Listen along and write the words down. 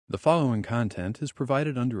The following content is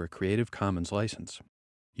provided under a Creative Commons license.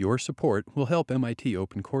 Your support will help MIT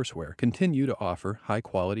OpenCourseware continue to offer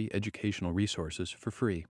high-quality educational resources for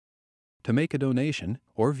free. To make a donation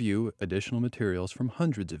or view additional materials from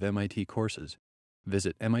hundreds of MIT courses,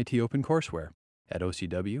 visit MIT OpenCourseware at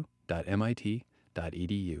ocw.mit.edu.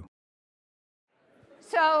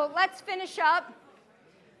 So let's finish up.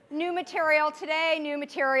 New material today, new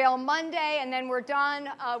material Monday, and then we're done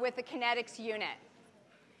with the kinetics unit.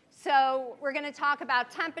 So we're going to talk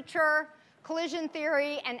about temperature, collision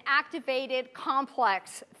theory, and activated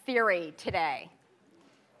complex theory today.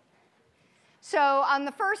 So on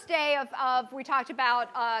the first day we talked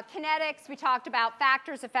about kinetics, we talked about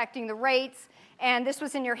factors affecting the rates, and this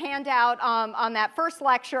was in your handout on that first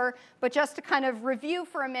lecture. But just to kind of review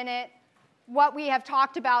for a minute what we have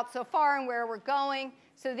talked about so far and where we're going.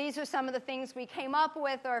 So these are some of the things we came up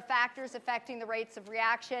with are factors affecting the rates of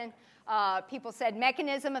reaction. People said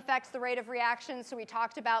mechanism affects the rate of reaction, so we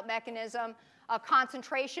talked about mechanism.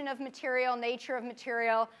 Concentration of material, nature of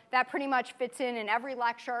material, that pretty much fits in every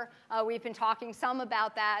lecture. We've been talking some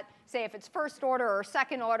about that, say if it's first order or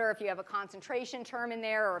second order, if you have a concentration term in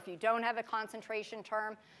there, or if you don't have a concentration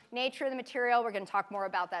term. Nature of the material, we're going to talk more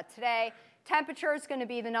about that today. Temperature is going to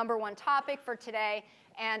be the #1 topic for today.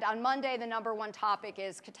 And on Monday, the #1 topic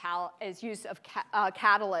is use of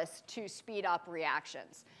catalysts to speed up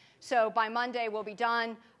reactions. So by Monday, we'll be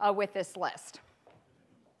done with this list.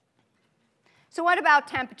 So what about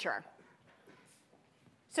temperature?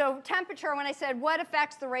 So temperature, when I said what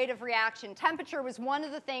affects the rate of reaction, temperature was one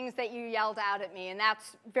of the things that you yelled out at me, and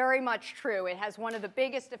that's very much true. It has one of the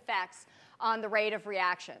biggest effects on the rate of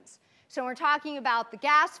reactions. So when we're talking about the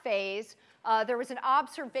gas phase, there was an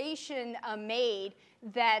observation made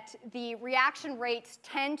that the reaction rates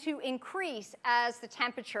tend to increase as the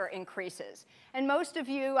temperature increases. And most of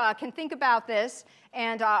you can think about this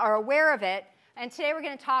and are aware of it. And today we're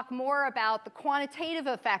going to talk more about the quantitative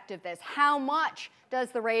effect of this. How much does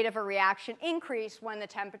the rate of a reaction increase when the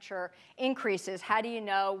temperature increases? How do you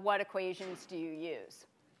know? What equations do you use?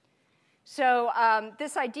 So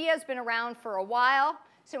this idea has been around for a while.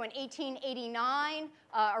 So in 1889,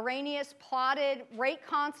 Arrhenius plotted rate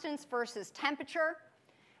constants versus temperature.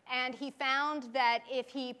 And he found that if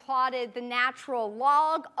he plotted the natural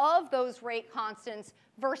log of those rate constants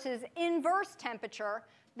versus inverse temperature,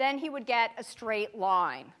 then he would get a straight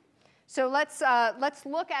line. So let's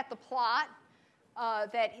look at the plot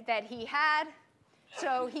that he had.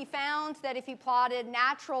 So he found that if he plotted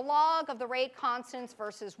natural log of the rate constants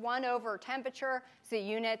versus 1 over temperature, so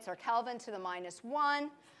units are Kelvin to the -1,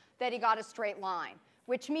 that he got a straight line,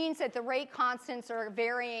 which means that the rate constants are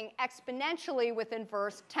varying exponentially with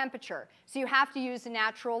inverse temperature. So you have to use the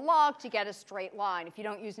natural log to get a straight line. If you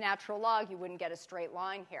don't use natural log, you wouldn't get a straight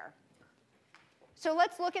line here. So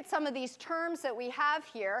let's look at some of these terms that we have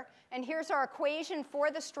here. And here's our equation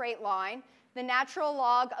for the straight line. The natural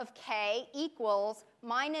log of K equals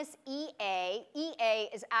minus EA. EA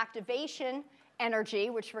is activation energy,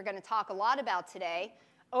 which we're going to talk a lot about today,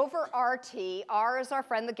 over RT. R is our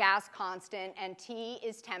friend, the gas constant, and T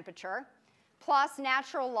is temperature, plus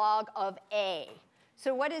natural log of A.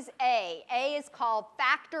 So what is A? A is called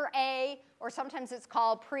factor A, or sometimes it's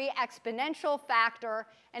called pre-exponential factor,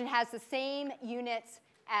 and it has the same units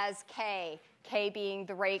as K, K being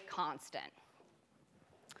the rate constant.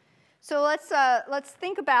 So let's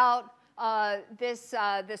think about this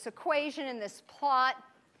equation and this plot,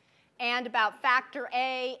 and about factor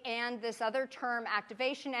A and this other term,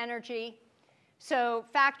 activation energy. So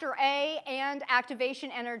factor A and activation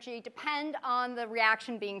energy depend on the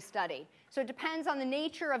reaction being studied. So it depends on the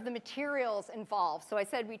nature of the materials involved. So I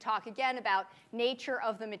said we talk again about nature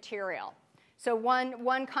of the material. So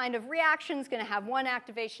one kind of reaction is going to have one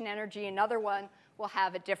activation energy, another one will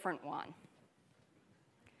have a different one.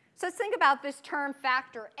 So let's think about this term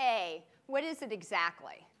factor A. What is it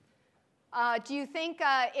exactly? Do you think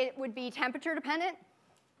it would be temperature dependent?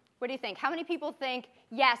 What do you think? How many people think,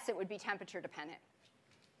 yes, it would be temperature dependent?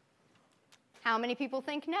 How many people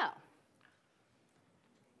think no?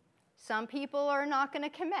 Some people are not going to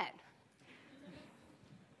commit.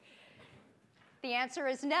 The answer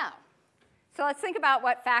is no. So let's think about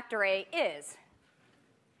what factor A is.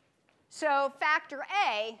 So factor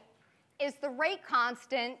A is the rate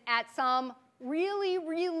constant at some really,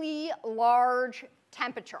 really large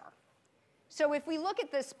temperature. So if we look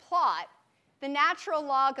at this plot, the natural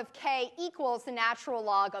log of K equals the natural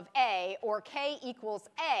log of A, or K equals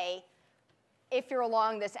A if you're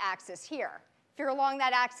along this axis here. If you're along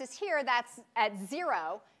that axis here, that's at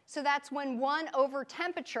 0. So that's when 1 over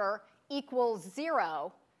temperature equals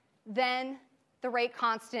 0, then the rate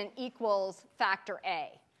constant equals factor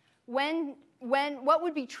A. what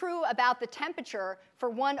would be true about the temperature for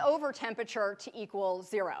 1 over temperature to equal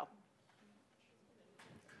 0?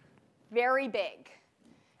 Very big.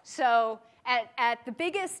 So at the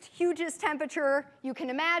biggest, hugest temperature you can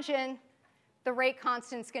imagine, the rate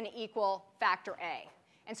constant is going to equal factor A.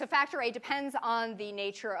 And so factor A depends on the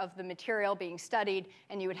nature of the material being studied,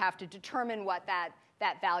 and you would have to determine what that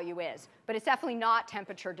value is. But it's definitely not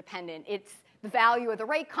temperature dependent. It's the value of the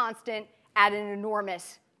rate constant at an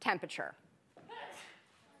enormous temperature.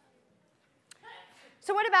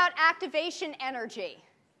 So what about activation energy?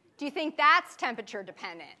 Do you think that's temperature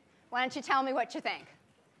dependent? Why don't you tell me what you think?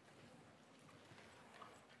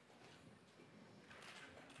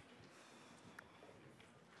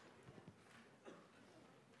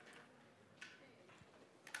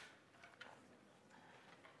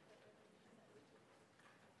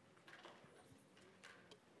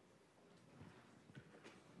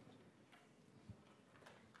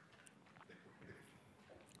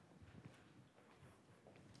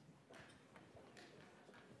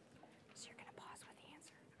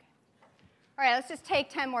 All right, let's just take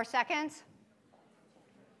 10 more seconds.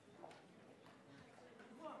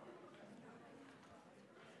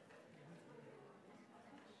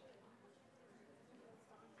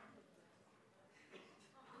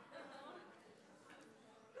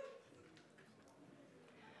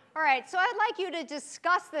 All right, so I'd like you to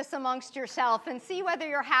discuss this amongst yourself and see whether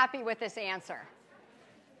you're happy with this answer.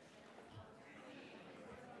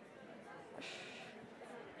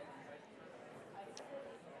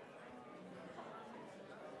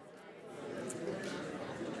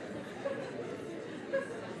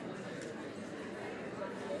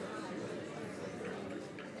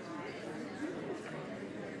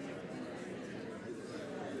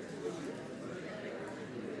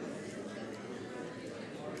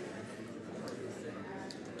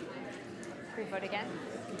 Vote again?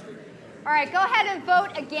 All right, go ahead and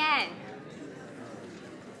vote again.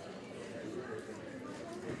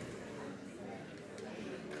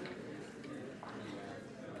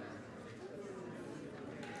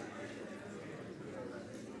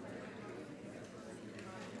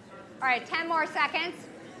 All right, 10 more seconds.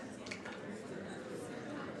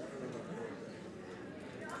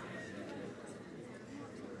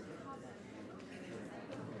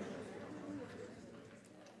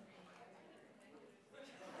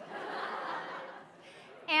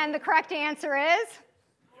 And the correct answer is?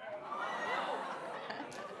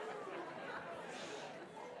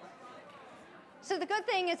 So the good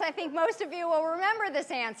thing is I think most of you will remember this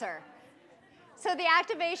answer. So the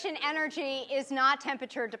activation energy is not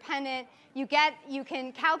temperature dependent. You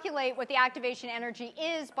can calculate what the activation energy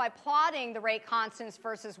is by plotting the rate constants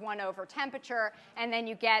versus 1 over temperature, and then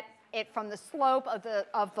you get it from the slope of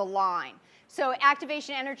the line. So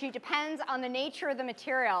activation energy depends on the nature of the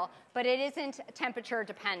material, but it isn't temperature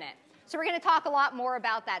dependent. So we're going to talk a lot more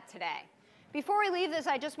about that today. Before we leave this,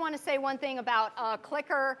 I just want to say one thing about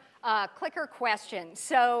clicker questions.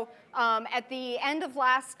 So at the end of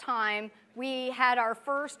last time, we had our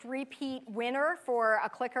first repeat winner for a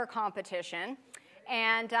clicker competition.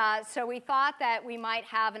 And so we thought that we might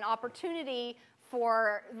have an opportunity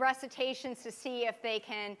for recitations to see if they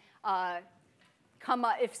can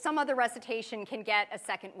if some other recitation can get a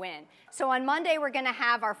second win. So on Monday, we're going to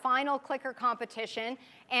have our final clicker competition.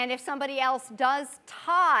 And if somebody else does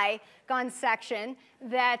tie gun section,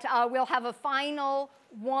 that we'll have a final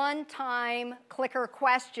one-time clicker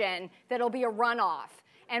question that'll be a runoff.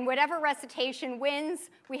 And whatever recitation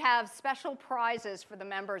wins, we have special prizes for the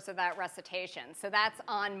members of that recitation. So that's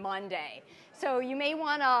on Monday. So you may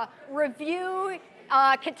want to review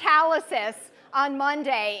catalysis on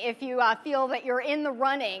Monday if you feel that you're in the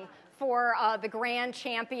running for the grand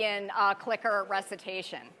champion clicker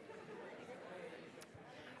recitation.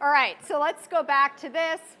 All right, so let's go back to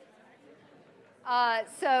this.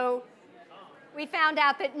 So we found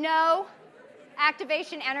out that no,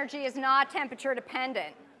 activation energy is not temperature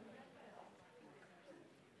dependent.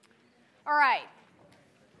 All right.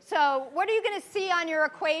 So what are you going to see on your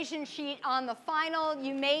equation sheet on the final?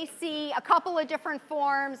 You may see a couple of different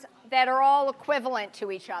forms that are all equivalent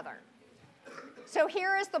to each other. So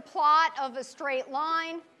here is the plot of a straight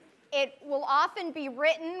line. It will often be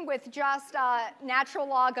written with just natural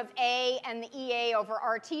log of A and the EA over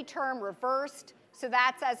RT term reversed. So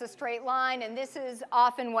that's as a straight line. And this is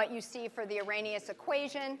often what you see for the Arrhenius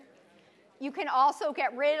equation. You can also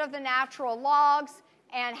get rid of the natural logs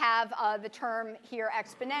and have the term here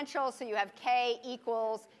exponential. So you have K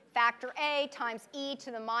equals factor A times e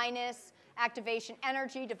to the minus activation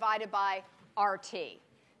energy divided by RT.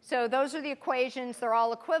 So those are the equations. They're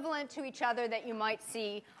all equivalent to each other that you might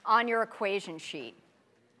see on your equation sheet.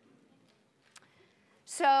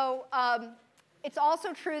 So it's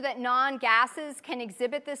also true that non-gases can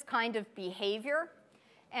exhibit this kind of behavior.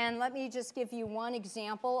 And let me just give you one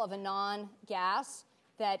example of a non-gas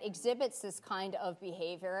that exhibits this kind of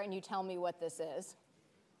behavior, and you tell me what this is.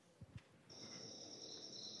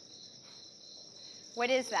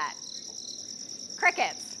 What is that?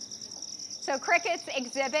 Crickets. So crickets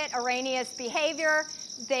exhibit Arrhenius behavior.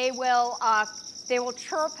 They will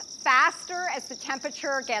chirp faster as the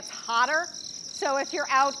temperature gets hotter. So if you're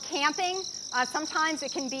out camping, sometimes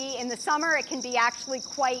it can be, in the summer, it can be actually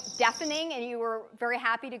quite deafening, and you were very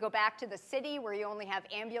happy to go back to the city where you only have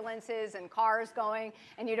ambulances and cars going,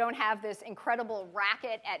 and you don't have this incredible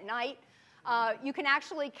racket at night. You can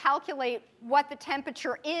actually calculate what the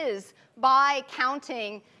temperature is by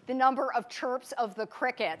counting the number of chirps of the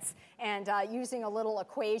crickets. And using a little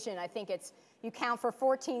equation, I think it's you count for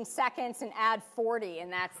 14 seconds and add 40,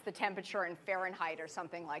 and that's the temperature in Fahrenheit or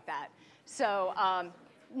something like that. So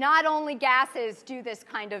not only gases do this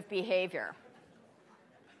kind of behavior.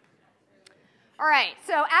 All right,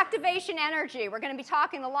 so activation energy. We're going to be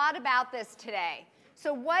talking a lot about this today.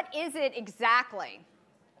 So what is it exactly?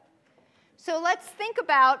 So let's think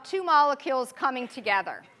about two molecules coming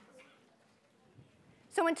together.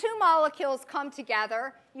 So when two molecules come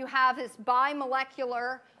together, you have this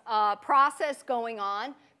bimolecular process going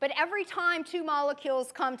on. But every time two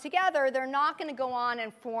molecules come together, they're not going to go on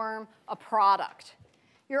and form a product.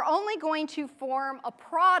 You're only going to form a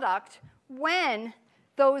product when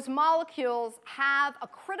those molecules have a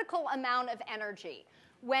critical amount of energy,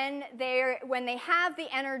 when they have the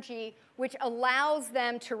energy which allows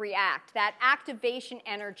them to react, that activation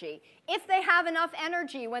energy. If they have enough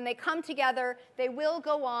energy, when they come together, they will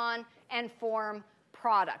go on and form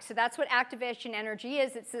products. So that's what activation energy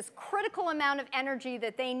is. It's this critical amount of energy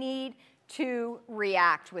that they need to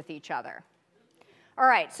react with each other. All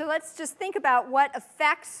right, so let's just think about what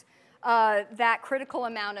affects that critical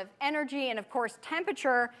amount of energy. And of course,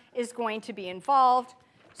 temperature is going to be involved.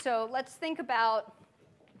 So let's think about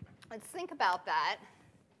that.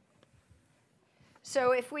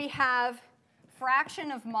 So if we have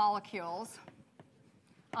fraction of molecules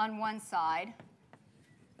on one side,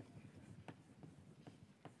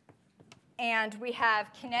 and we have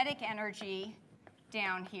kinetic energy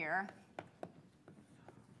down here,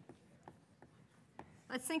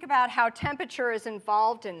 let's think about how temperature is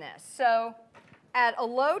involved in this. So at a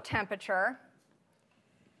low temperature,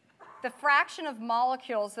 the fraction of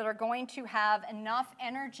molecules that are going to have enough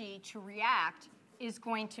energy to react is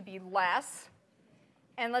going to be less.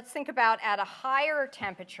 And let's think about at a higher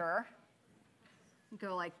temperature.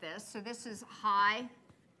 Go like this. So this is high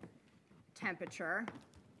temperature.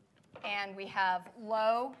 And we have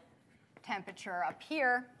low temperature up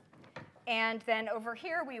here. And then over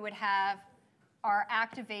here we would have our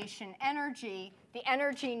activation energy, the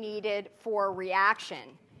energy needed for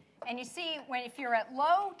reaction. And you see, if you're at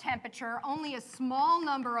low temperature, only a small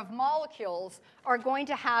number of molecules are going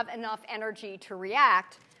to have enough energy to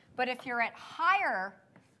react. But if you're at higher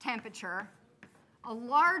temperature, a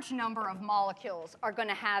large number of molecules are going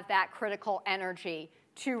to have that critical energy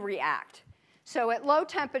to react. So at low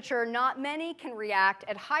temperature, not many can react.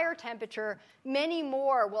 At higher temperature, many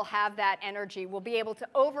more will have that energy, will be able to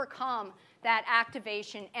overcome that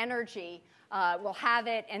activation energy, will have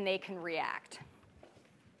it, and they can react.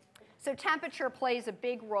 So temperature plays a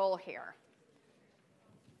big role here.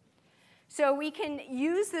 So we can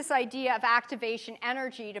use this idea of activation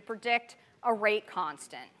energy to predict a rate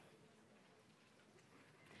constant.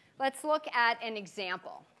 Let's look at an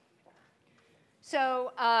example.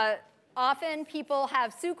 So often people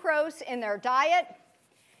have sucrose in their diet,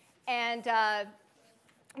 and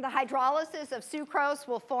the hydrolysis of sucrose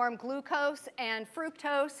will form glucose and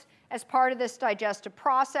fructose as part of this digestive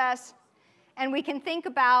process. And we can think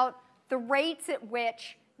about the rates at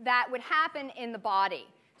which that would happen in the body.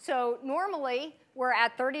 So normally, we're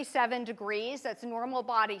at 37 degrees. That's normal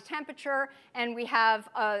body temperature. And we have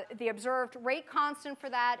the observed rate constant for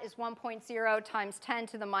that is 1.0 times 10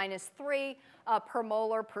 to the minus 3 per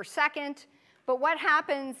molar per second. But what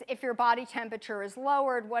happens if your body temperature is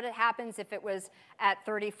lowered? What happens if it was at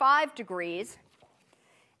 35 degrees?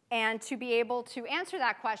 And to be able to answer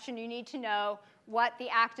that question, you need to know what the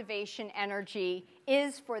activation energy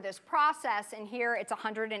is for this process. And here it's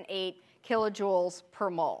 108 kilojoules per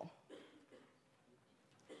mole.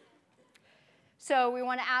 So we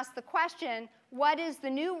want to ask the question, what is the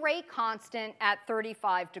new rate constant at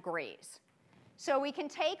 35 degrees? So we can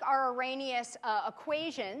take our Arrhenius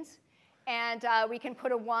equations, and we can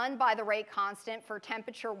put a 1 by the rate constant for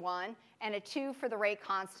temperature 1 and a 2 for the rate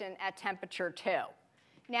constant at temperature 2.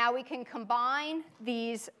 Now we can combine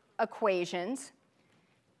these equations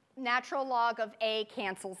natural log of A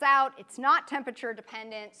cancels out. It's not temperature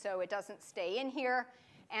dependent, so it doesn't stay in here.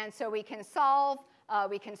 And so we can solve.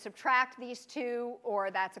 We can subtract these two,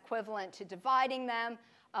 or that's equivalent to dividing them.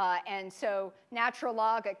 And so natural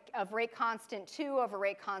log of rate constant 2 over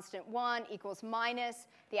rate constant 1 equals minus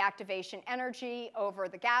the activation energy over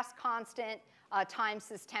the gas constant times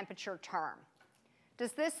this temperature term.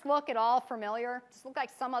 Does this look at all familiar? Does this look like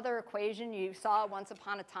some other equation you saw once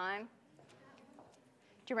upon a time?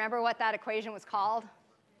 Do you remember what that equation was called?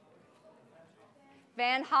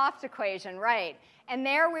 Van Hoft equation, right. And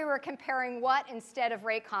there we were comparing what instead of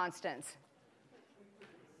rate constants?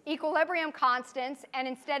 Equilibrium constants, and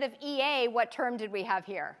instead of EA, what term did we have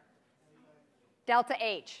here? Delta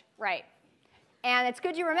H, right. And it's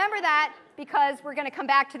good you remember that because we're going to come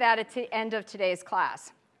back to that at the end of today's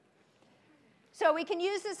class. So we can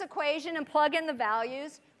use this equation and plug in the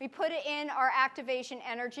values. We put it in our activation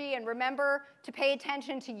energy, and remember to pay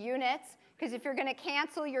attention to units, because if you're going to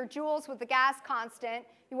cancel your joules with the gas constant,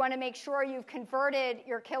 you want to make sure you've converted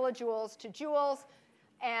your kilojoules to joules,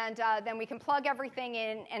 and then we can plug everything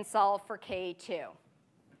in and solve for K2.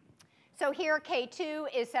 So here, K2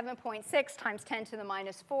 is 7.6 times 10 to the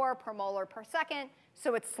minus 4 per molar per second,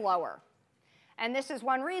 so it's slower. And this is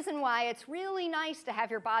one reason why it's really nice to have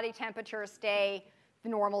your body temperature stay the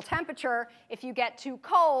normal temperature. If you get too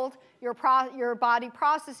cold, your body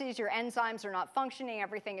processes, your enzymes are not functioning,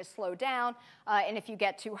 everything is slowed down. And if you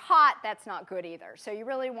get too hot, that's not good either. So you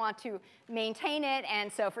really want to maintain it.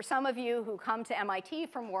 And so for some of you who come to MIT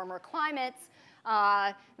from warmer climates,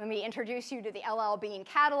 let me introduce you to the LL Bean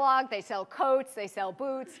catalog. They sell coats, they sell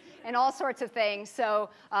boots, and all sorts of things. So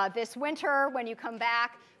this winter, when you come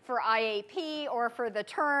back for IAP or for the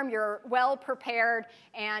term, you're well prepared,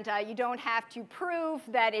 and you don't have to prove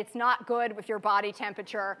that it's not good if your body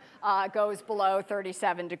temperature goes below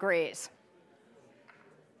 37 degrees.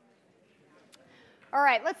 All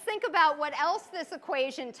right, let's think about what else this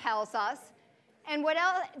equation tells us. And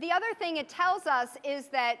the other thing it tells us is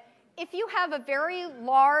that if you have a very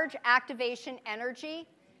large activation energy,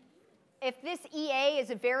 if this EA is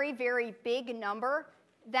a very, very big number,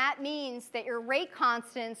 that means that your rate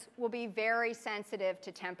constants will be very sensitive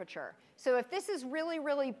to temperature. So if this is really,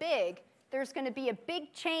 really big, there's going to be a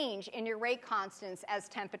big change in your rate constants as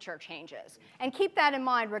temperature changes. And keep that in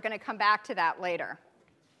mind. We're going to come back to that later.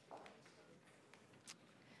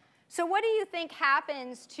 So what do you think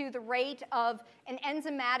happens to the rate of an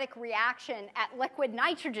enzymatic reaction at liquid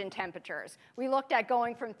nitrogen temperatures? We looked at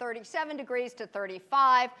going from 37 degrees to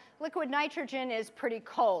 35. Liquid nitrogen is pretty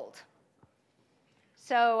cold.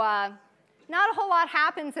 So not a whole lot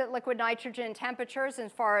happens at liquid nitrogen temperatures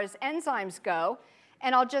as far as enzymes go.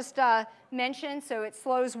 And I'll just mention, so it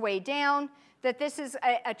slows way down, that this is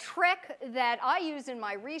a trick that I use in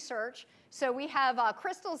my research. So we have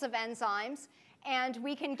crystals of enzymes, and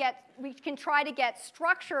we can try to get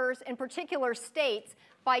structures in particular states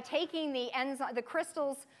by taking the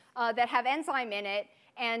crystals that have enzyme in it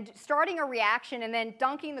and starting a reaction and then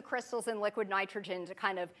dunking the crystals in liquid nitrogen to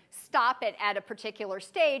kind of stop it at a particular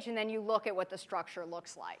stage, and then you look at what the structure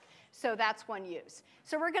looks like. So that's one use.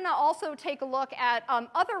 So we're going to also take a look at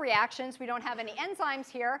other reactions. We don't have any enzymes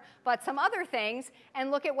here, but some other things,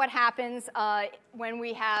 and look at what happens when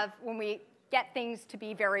we get things to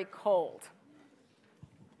be very cold.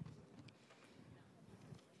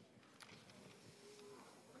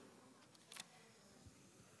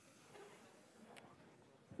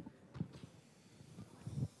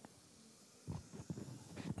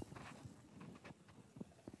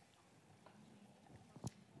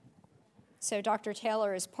 So Dr.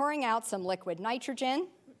 Taylor is pouring out some liquid nitrogen.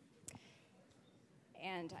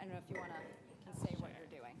 And I don't know if you want to say what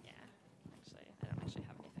you're doing. Yeah, actually, I don't actually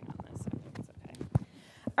have anything on this, so I think it's okay.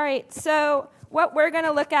 All right, so what we're going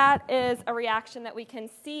to look at is a reaction that we can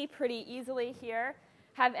see pretty easily here.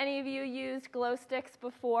 Have any of you used glow sticks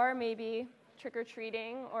before, maybe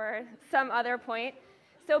trick-or-treating or some other point?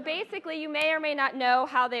 So basically, you may or may not know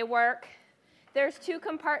how they work. There's two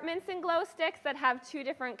compartments in glow sticks that have two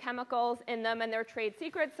different chemicals in them, and they're trade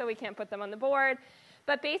secrets, so we can't put them on the board.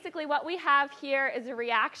 But basically, what we have here is a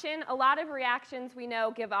reaction. A lot of reactions we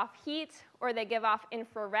know give off heat, or they give off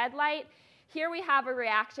infrared light. Here we have a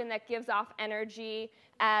reaction that gives off energy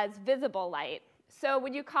as visible light. So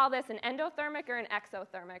would you call this an endothermic or an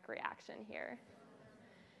exothermic reaction here?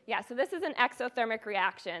 Yeah, so this is an exothermic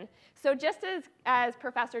reaction. So just as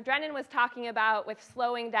Professor Drennan was talking about with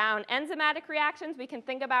slowing down enzymatic reactions, we can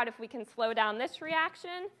think about if we can slow down this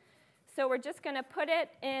reaction. So we're just going to put it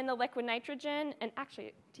in the liquid nitrogen. And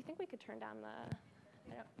actually, do you think we could turn down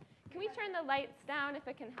the... Can we turn the lights down if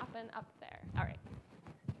it can happen up there? All right.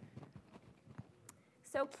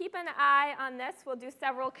 So So keep an eye on this. We'll do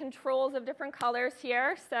several controls of different colors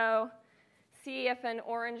here. So see if an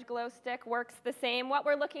orange glow stick works the same. What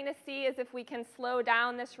we're looking to see is if we can slow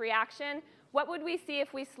down this reaction. What would we see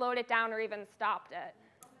if we slowed it down or even stopped it?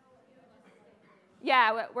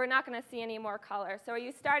 Yeah, we're not going to see any more color. So are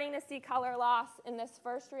you starting to see color loss in this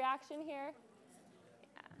first reaction here?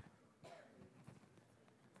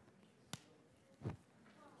 Yeah.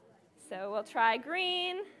 So we'll try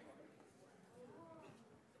green.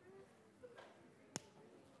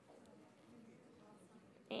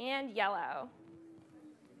 And yellow.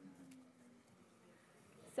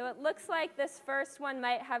 So it looks like this first one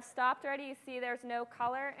might have stopped already. You see there's no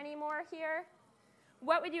color anymore here.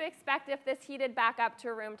 What would you expect if this heated back up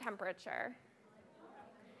to room temperature?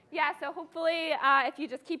 Yeah, so hopefully if you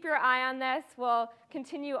just keep your eye on this, we'll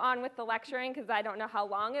continue on with the lecturing because I don't know how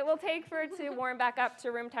long it will take for it to warm back up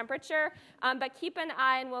to room temperature. But keep an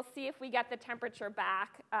eye and we'll see if we get the temperature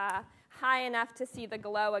back high enough to see the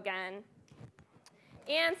glow again.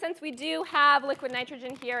 And since we do have liquid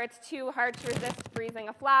nitrogen here, it's too hard to resist freezing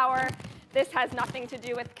a flower. This has nothing to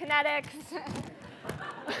do with kinetics.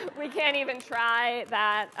 We can't even try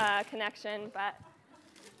that connection, but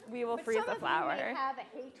we will freeze a flower. Some of you may have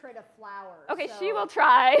a hatred of flowers. Okay, so she will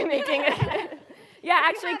try making it. Yeah,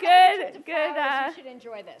 actually, good. You should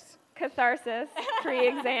enjoy this. Catharsis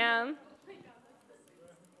pre-exam.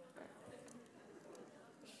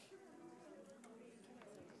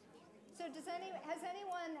 So has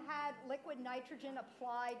anyone had liquid nitrogen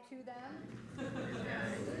applied to them?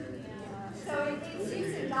 So it's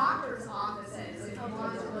used in doctors' offices. If you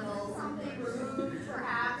want a little something removed,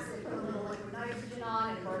 perhaps, they put a little liquid nitrogen on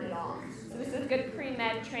and burn it off. So this is good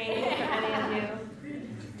pre-med training for any of you.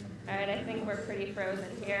 All right, I think we're pretty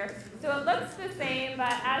frozen here. So it looks the same,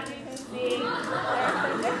 but as you can see, there are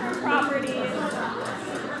some different properties.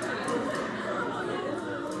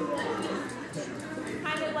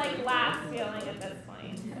 Kind of like glass feeling at this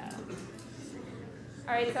point. So.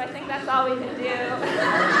 All right, so I think that's all we can do.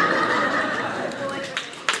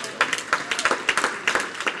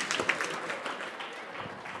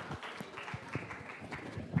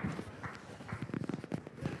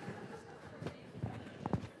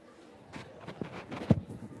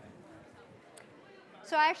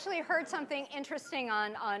 So I actually heard something interesting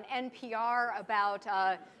on NPR about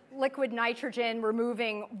liquid nitrogen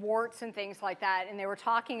removing warts and things like that, and they were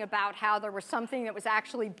talking about how there was something that was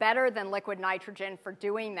actually better than liquid nitrogen for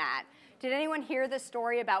doing that. Did anyone hear this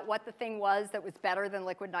story about what the thing was that was better than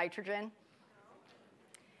liquid nitrogen?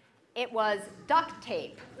 It was duct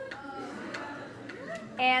tape.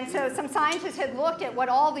 And so some scientists had looked at what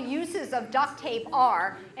all the uses of duct tape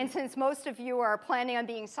are, and since most of you are planning on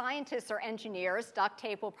being scientists or engineers, duct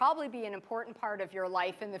tape will probably be an important part of your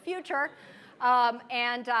life in the future.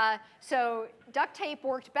 So duct tape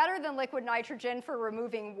worked better than liquid nitrogen for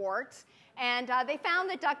removing warts, and they found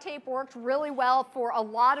that duct tape worked really well for a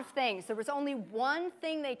lot of things. There was only one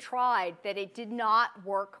thing they tried that it did not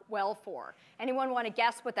work well for. Anyone want to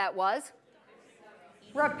guess what that was?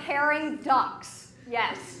 Repairing ducts.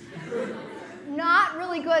 Yes. Not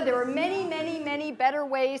really good. There were many, many, many better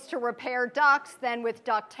ways to repair ducts than with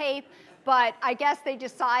duct tape, but I guess they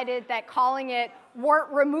decided that calling it wart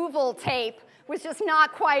removal tape was just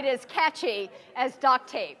not quite as catchy as duct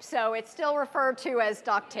tape, so it's still referred to as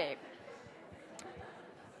duct tape.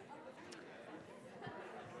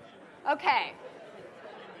 Okay.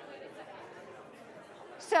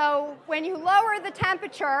 So when you lower the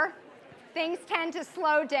temperature, things tend to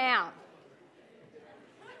slow down.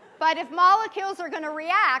 But if molecules are going to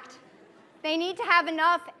react, they need to have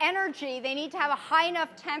enough energy, they need to have a high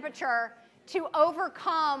enough temperature to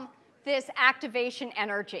overcome this activation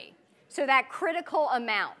energy, so that critical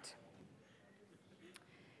amount.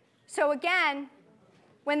 So again,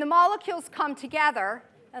 when the molecules come together,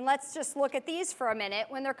 and let's just look at these for a minute,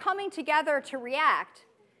 when they're coming together to react,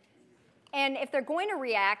 and if they're going to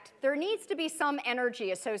react, there needs to be some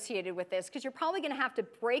energy associated with this, because you're probably going to have to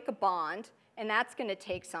break a bond, and that's going to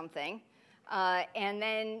take something. And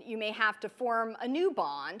then you may have to form a new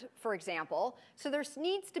bond, for example. So there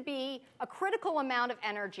needs to be a critical amount of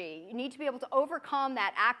energy. You need to be able to overcome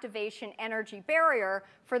that activation energy barrier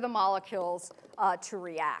for the molecules to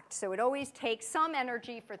react. So it always takes some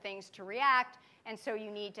energy for things to react, and so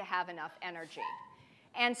you need to have enough energy.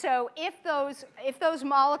 And so if those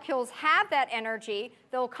molecules have that energy,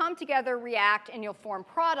 they'll come together, react, and you'll form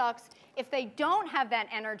products. If they don't have that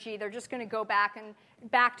energy, they're just going to go back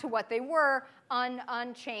to what they were,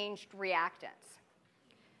 unchanged reactants.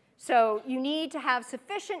 So you need to have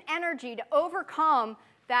sufficient energy to overcome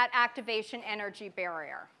that activation energy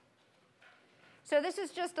barrier. So this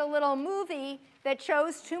is just a little movie that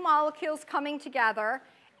shows two molecules coming together.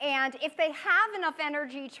 And if they have enough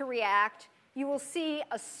energy to react, you will see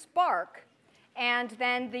a spark, and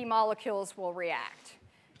then the molecules will react.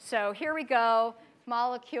 So here we go.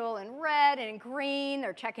 Molecule in red and in green.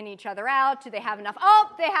 They're checking each other out. Do they have enough?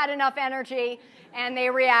 Oh, they had enough energy, and they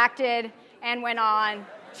reacted and went on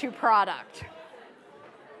to product.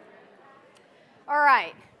 All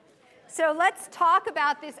right. So let's talk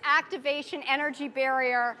about this activation energy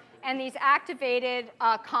barrier and these activated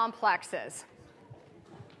complexes.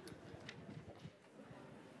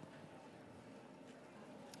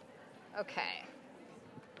 Okay.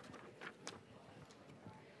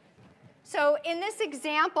 So in this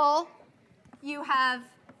example, you have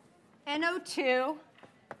NO2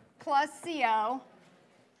 plus CO,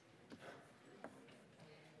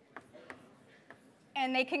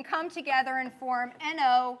 and they can come together and form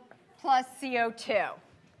NO plus CO2.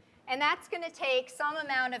 And that's going to take some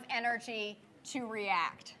amount of energy to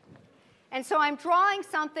react. And so I'm drawing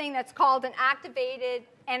something that's called an activated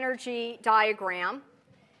energy diagram.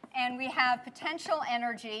 And we have potential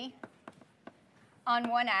energy on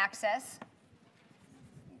one axis.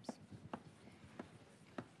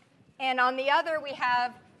 And on the other, we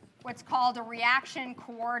have what's called a reaction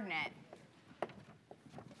coordinate.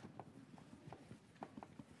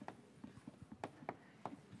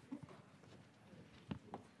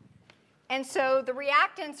 And so the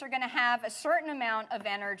reactants are going to have a certain amount of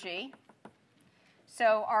energy.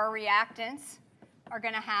 So our reactants are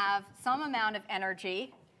going to have some amount of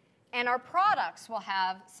energy, and our products will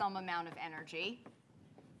have some amount of energy.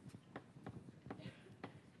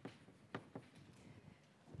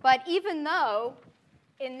 But even though,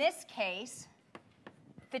 in this case,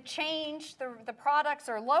 the products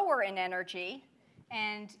are lower in energy,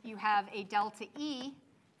 and you have a delta E,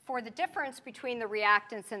 for the difference between the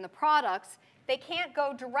reactants and the products, they can't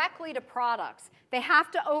go directly to products. They have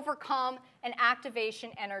to overcome an activation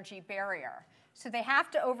energy barrier. So they have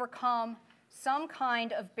to overcome some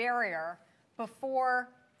kind of barrier before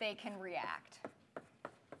they can react.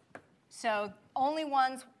 So only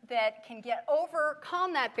ones that can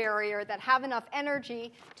overcome that barrier, that have enough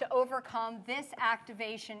energy to overcome this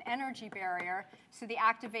activation energy barrier, so the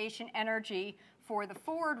activation energy for the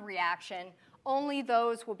forward reaction, only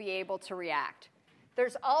those will be able to react.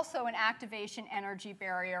 There's also an activation energy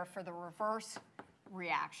barrier for the reverse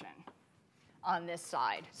reaction on this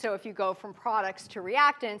side. So if you go from products to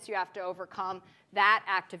reactants, you have to overcome that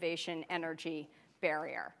activation energy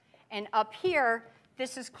barrier. And up here,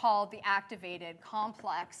 this is called the activated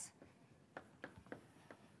complex.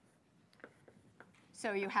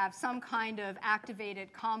 So you have some kind of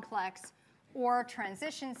activated complex or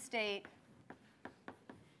transition state.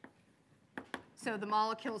 So the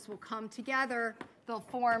molecules will come together. They'll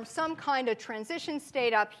form some kind of transition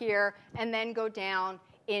state up here and then go down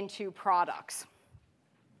into products.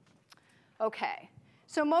 OK.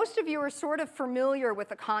 So most of you are sort of familiar with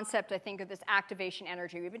the concept, I think, of this activation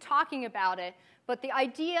energy. We've been talking about it. But the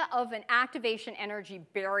idea of an activation energy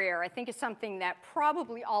barrier, I think, is something that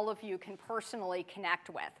probably all of you can personally connect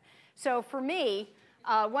with. So for me,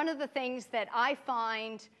 one of the things that I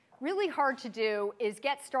find really hard to do is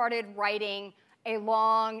get started writing a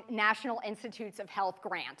long National Institutes of Health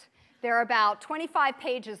grant. They're about 25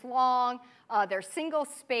 pages long. They're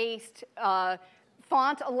single-spaced,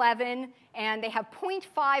 font 11, and they have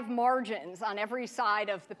 0.5 margins on every side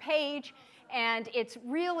of the page. And it's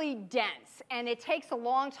really dense, and it takes a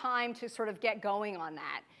long time to sort of get going on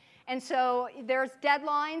that. And so there's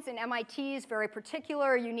deadlines, and MIT is very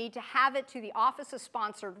particular. You need to have it to the Office of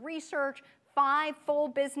Sponsored Research 5 full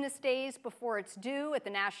business days before it's due at the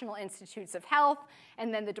National Institutes of Health,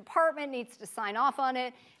 and then the department needs to sign off on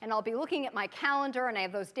it. And I'll be looking at my calendar, and I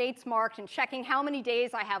have those dates marked and checking how many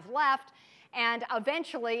days I have left. And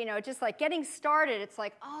eventually, just like getting started, it's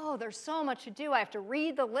like, oh, there's so much to do. I have to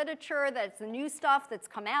read the literature, that's the new stuff that's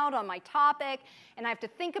come out on my topic, and I have to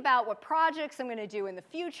think about what projects I'm going to do in the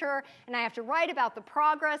future, and I have to write about the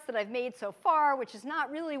progress that I've made so far, which is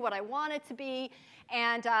not really what I want it to be.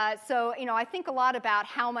 And so, I think a lot about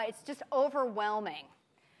how much it's just overwhelming.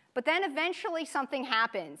 But then eventually something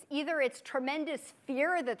happens. Either it's tremendous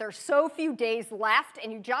fear that there's so few days left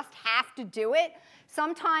and you just have to do it.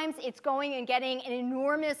 Sometimes it's going and getting an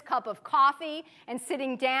enormous cup of coffee and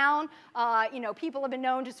sitting down. People have been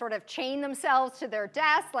known to sort of chain themselves to their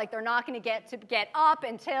desk, like they're not going to get up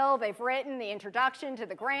until they've written the introduction to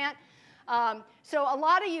the grant. So a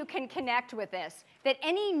lot of you can connect with this, that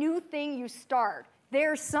any new thing you start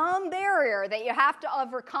There's some barrier that you have to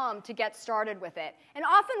overcome to get started with it. And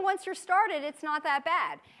often once you're started, it's not that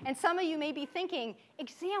bad. And some of you may be thinking,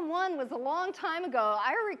 exam 1 was a long time ago.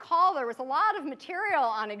 I recall there was a lot of material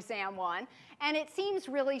on exam 1, and it seems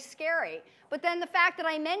really scary. But then the fact that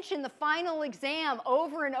I mentioned the final exam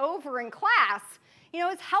over and over in class,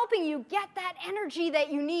 it's helping you get that energy that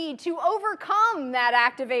you need to overcome that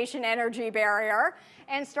activation energy barrier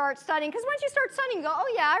and start studying. Because once you start studying, you go,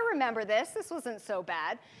 oh yeah, I remember this. This wasn't so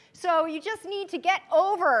bad. So you just need to get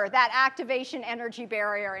over that activation energy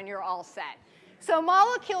barrier and you're all set. So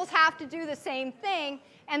molecules have to do the same thing,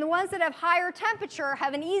 and the ones that have higher temperature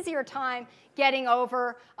have an easier time getting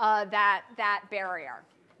over that barrier.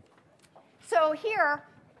 So here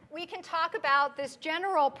we can talk about this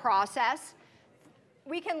general process.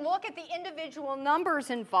 We can look at the individual numbers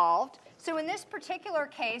involved. So in this particular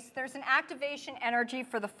case, there's an activation energy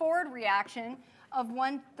for the forward reaction of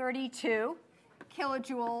 132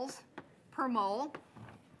 kilojoules per mole.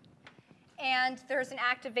 And there's an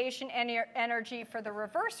activation energy for the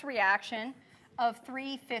reverse reaction of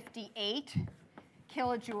 358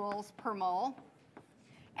 kilojoules per mole.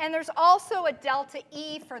 And there's also a delta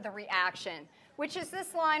E for the reaction, which is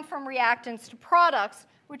this line from reactants to products,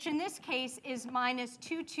 which in this case is minus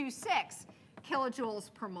 226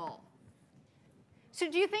 kilojoules per mole. So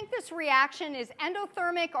do you think this reaction is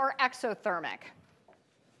endothermic or exothermic?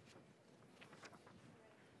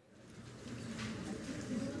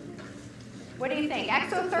 What do you think,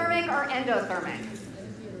 exothermic or endothermic?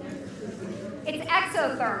 It's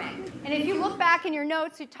exothermic. And if you look back in your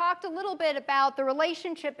notes, you talked a little bit about the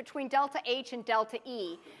relationship between delta H and delta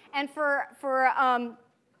E. And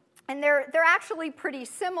and they're actually pretty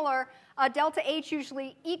similar. Delta H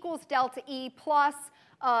usually equals delta E plus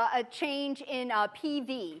a change in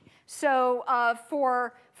PV. So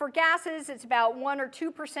for gases, it's about 1 or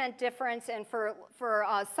 2% difference, and for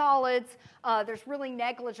solids, there's really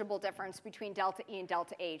negligible difference between delta E and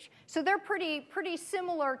delta H. So they're pretty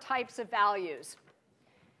similar types of values.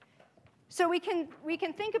 So we can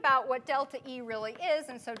think about what delta E really is,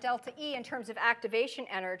 and so delta E in terms of activation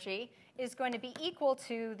energy is going to be equal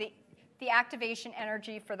to the activation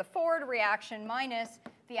energy for the forward reaction minus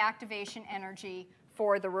the activation energy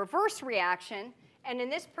for the reverse reaction. And in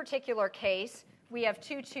this particular case, we have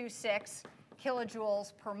 226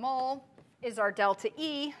 kilojoules per mole is our delta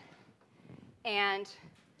E. And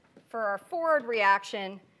for our forward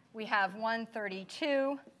reaction, we have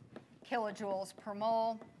 132 kilojoules per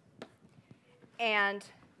mole. And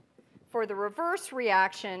for the reverse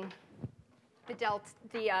reaction,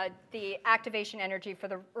 the activation energy for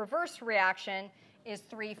the reverse reaction is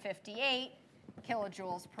 358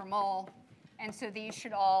 kilojoules per mole. And so these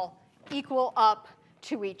should all equal up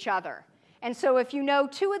to each other. And so if you know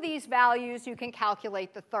 2 of these values, you can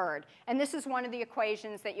calculate the third. And this is one of the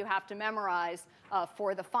equations that you have to memorize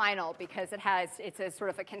for the final, because it's a sort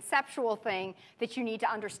of a conceptual thing that you need to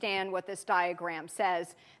understand what this diagram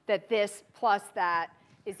says, that this plus that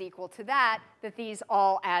is equal to that these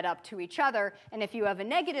all add up to each other. And if you have a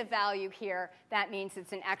negative value here, that means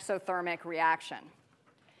it's an exothermic reaction.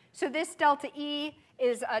 So this delta E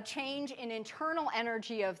is a change in internal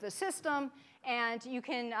energy of the system, and you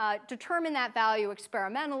can determine that value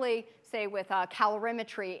experimentally, say with a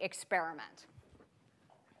calorimetry experiment.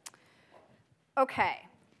 Okay,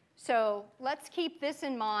 so let's keep this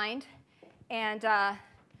in mind and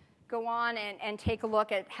go on and take a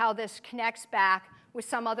look at how this connects back with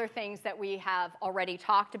some other things that we have already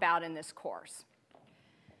talked about in this course.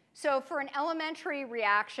 So for an elementary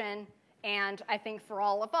reaction, and I think for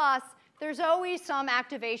all of us, there's always some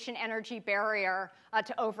activation energy barrier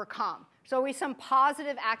to overcome. There's always some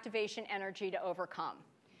positive activation energy to overcome.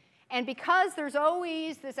 And because there's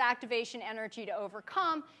always this activation energy to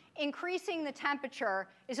overcome, increasing the temperature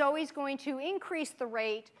is always going to increase the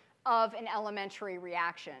rate of an elementary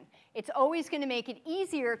reaction. It's always going to make it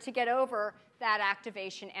easier to get over that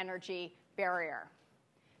activation energy barrier.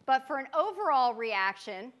 But for an overall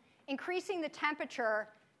reaction, increasing the temperature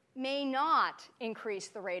may not increase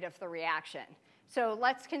the rate of the reaction. So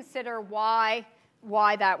let's consider why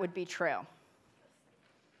that would be true.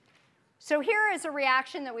 So here is a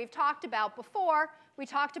reaction that we've talked about before. We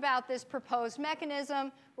talked about this proposed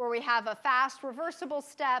mechanism where we have a fast reversible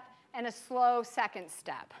step and a slow second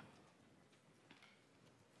step.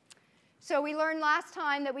 So we learned last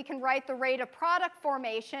time that we can write the rate of product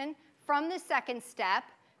formation from the second step.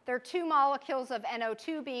 There are 2 molecules of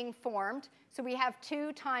NO2 being formed. So we have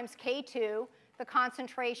 2 times K2, the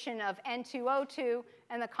concentration of N2O2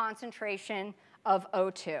 and the concentration of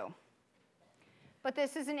O2. But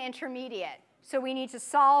this is an intermediate, so we need to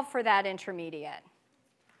solve for that intermediate.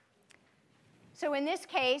 So in this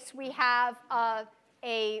case, we have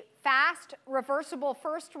a fast reversible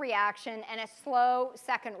first reaction and a slow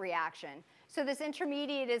second reaction. So this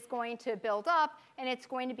intermediate is going to build up, and it's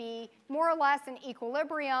going to be more or less in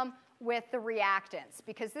equilibrium with the reactants,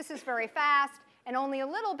 because this is very fast, and only a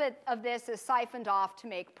little bit of this is siphoned off to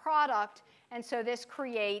make product, and so this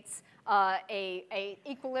creates a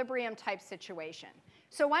equilibrium type situation.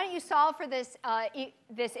 So why don't you solve for this,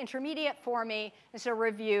 this intermediate for me? This is a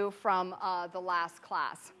review from the last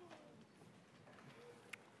class.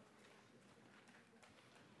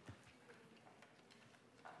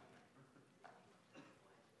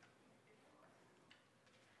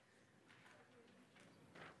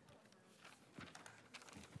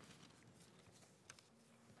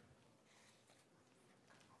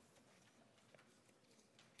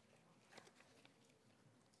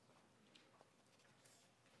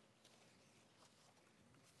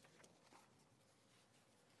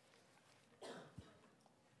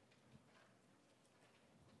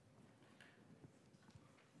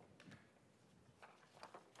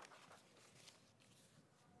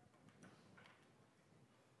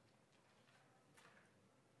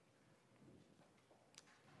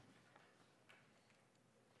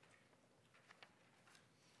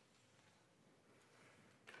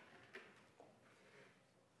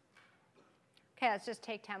 Okay, let's just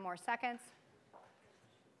take 10 more seconds.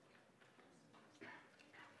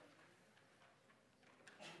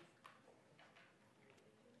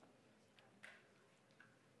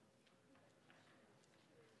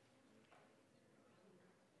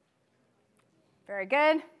 Very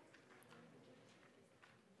good.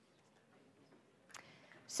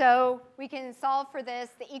 So we can solve for this,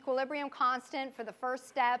 the equilibrium constant for the first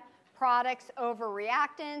step, products over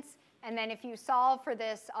reactants. And then if you solve for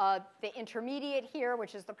this, the intermediate here,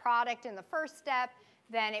 which is the product in the first step,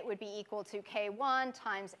 then it would be equal to K1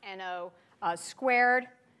 times NO squared.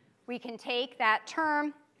 We can take that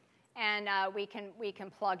term, and we can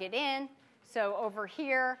plug it in. So over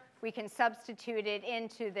here, we can substitute it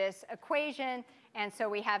into this equation. And so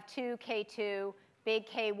we have 2K2, big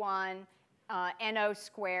K1, NO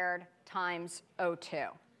squared times O2.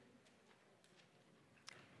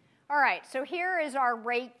 All right, so here is our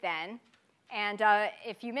rate then. And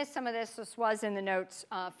if you missed some of this, this was in the notes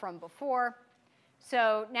from before.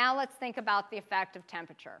 So now let's think about the effect of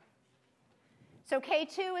temperature. So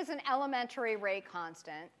K2 is an elementary rate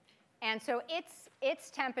constant. And so its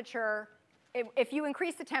temperature, if you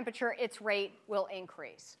increase the temperature, its rate will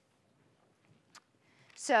increase.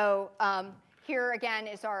 So here again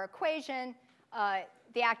is our equation.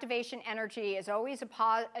 The activation energy is always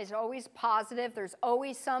positive. There's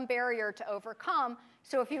always some barrier to overcome.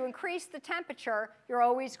 So if you increase the temperature, you're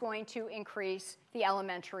always going to increase the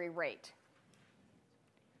elementary rate.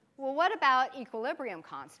 Well, what about equilibrium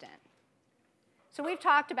constant? So we've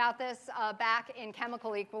talked about this back in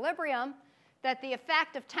chemical equilibrium, that the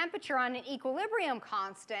effect of temperature on an equilibrium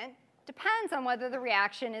constant depends on whether the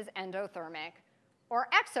reaction is endothermic or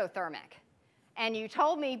exothermic. And you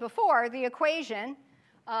told me before the equation,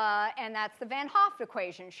 and that's the Van Hoff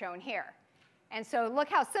equation shown here. And so look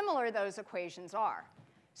how similar those equations are.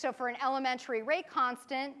 So for an elementary rate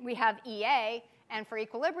constant, we have EA, and for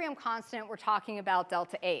equilibrium constant, we're talking about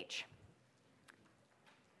delta H.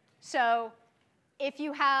 So if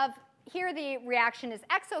you have, here the reaction is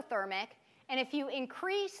exothermic, and if you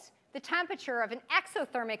increase the temperature of an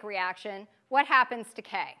exothermic reaction, what happens to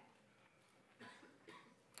K?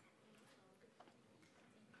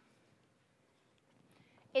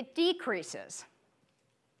 It decreases.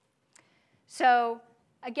 So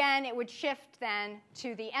again, it would shift then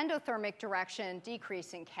to the endothermic direction,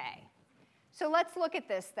 decreasing K. So let's look at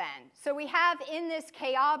this then. So we have in this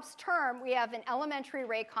K-obs term, we have an elementary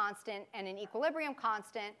rate constant and an equilibrium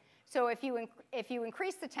constant. So if you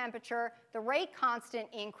increase the temperature, the rate constant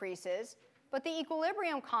increases, but the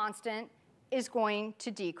equilibrium constant is going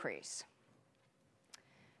to decrease.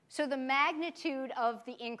 So the magnitude of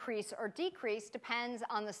the increase or decrease depends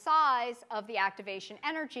on the size of the activation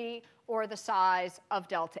energy or the size of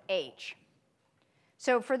delta H.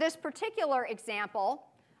 So for this particular example,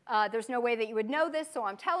 there's no way that you would know this, so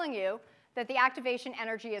I'm telling you that the activation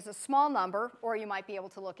energy is a small number, or you might be able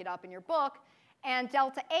to look it up in your book, and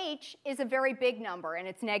delta H is a very big number, and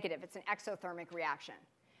it's negative. It's an exothermic reaction.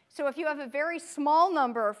 So if you have a very small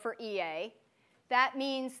number for EA, that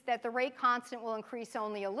means that the rate constant will increase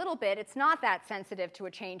only a little bit. It's not that sensitive to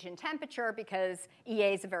a change in temperature because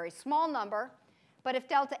EA is a very small number. But if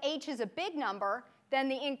delta H is a big number, then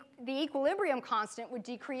the equilibrium constant would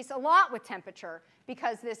decrease a lot with temperature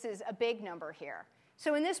because this is a big number here.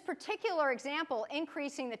 So in this particular example,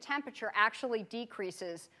 increasing the temperature actually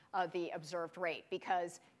decreases the observed rate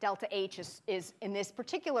because delta H is, in this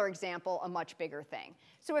particular example, a much bigger thing.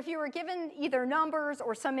 So if you were given either numbers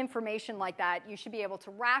or some information like that, you should be able to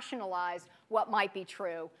rationalize what might be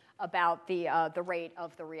true about the rate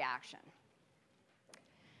of the reaction.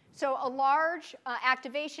 So a large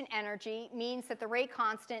activation energy means that the rate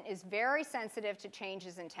constant is very sensitive to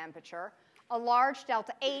changes in temperature. A large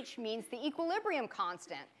delta H means the equilibrium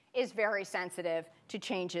constant is very sensitive to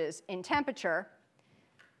changes in temperature.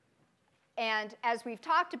 And as we've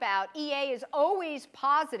talked about, EA is always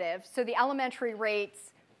positive, so the elementary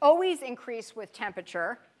rates always increase with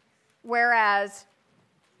temperature, whereas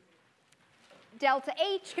delta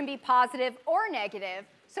H can be positive or negative,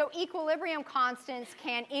 so equilibrium constants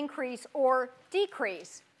can increase or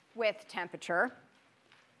decrease with temperature.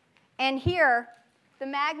 And here, the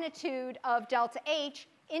magnitude of delta H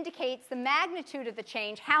indicates the magnitude of the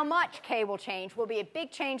change, how much K will change, will be a big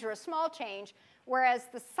change or a small change, whereas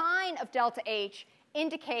the sign of delta H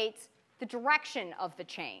indicates the direction of the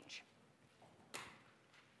change.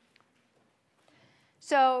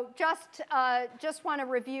 So just want to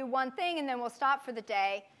review one thing, and then we'll stop for the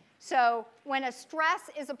day. So when a stress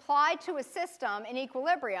is applied to a system in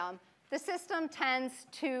equilibrium, the system tends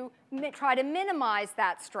to try to minimize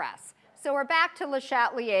that stress. So we're back to Le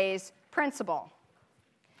Chatelier's principle.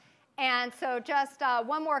 And so just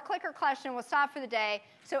one more clicker question, we'll stop for the day.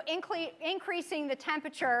 So increasing the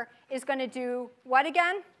temperature is going to do what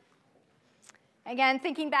again? Again,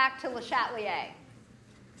 thinking back to Le Chatelier.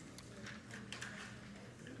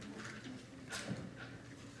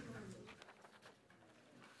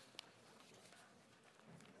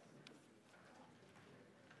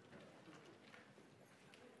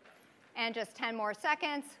 And just 10 more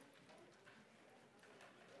seconds.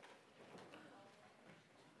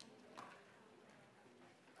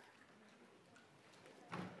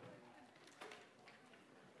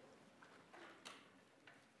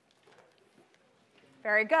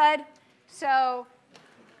 Very good. So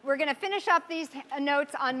we're going to finish up these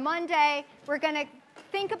notes on Monday. We're going to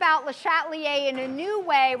think about Le Chatelier in a new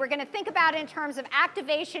way. We're going to think about it in terms of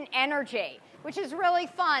activation energy, which is really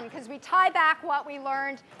fun because we tie back what we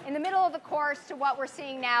learned in the middle of the course to what we're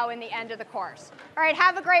seeing now in the end of the course. All right,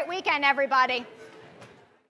 have a great weekend, everybody.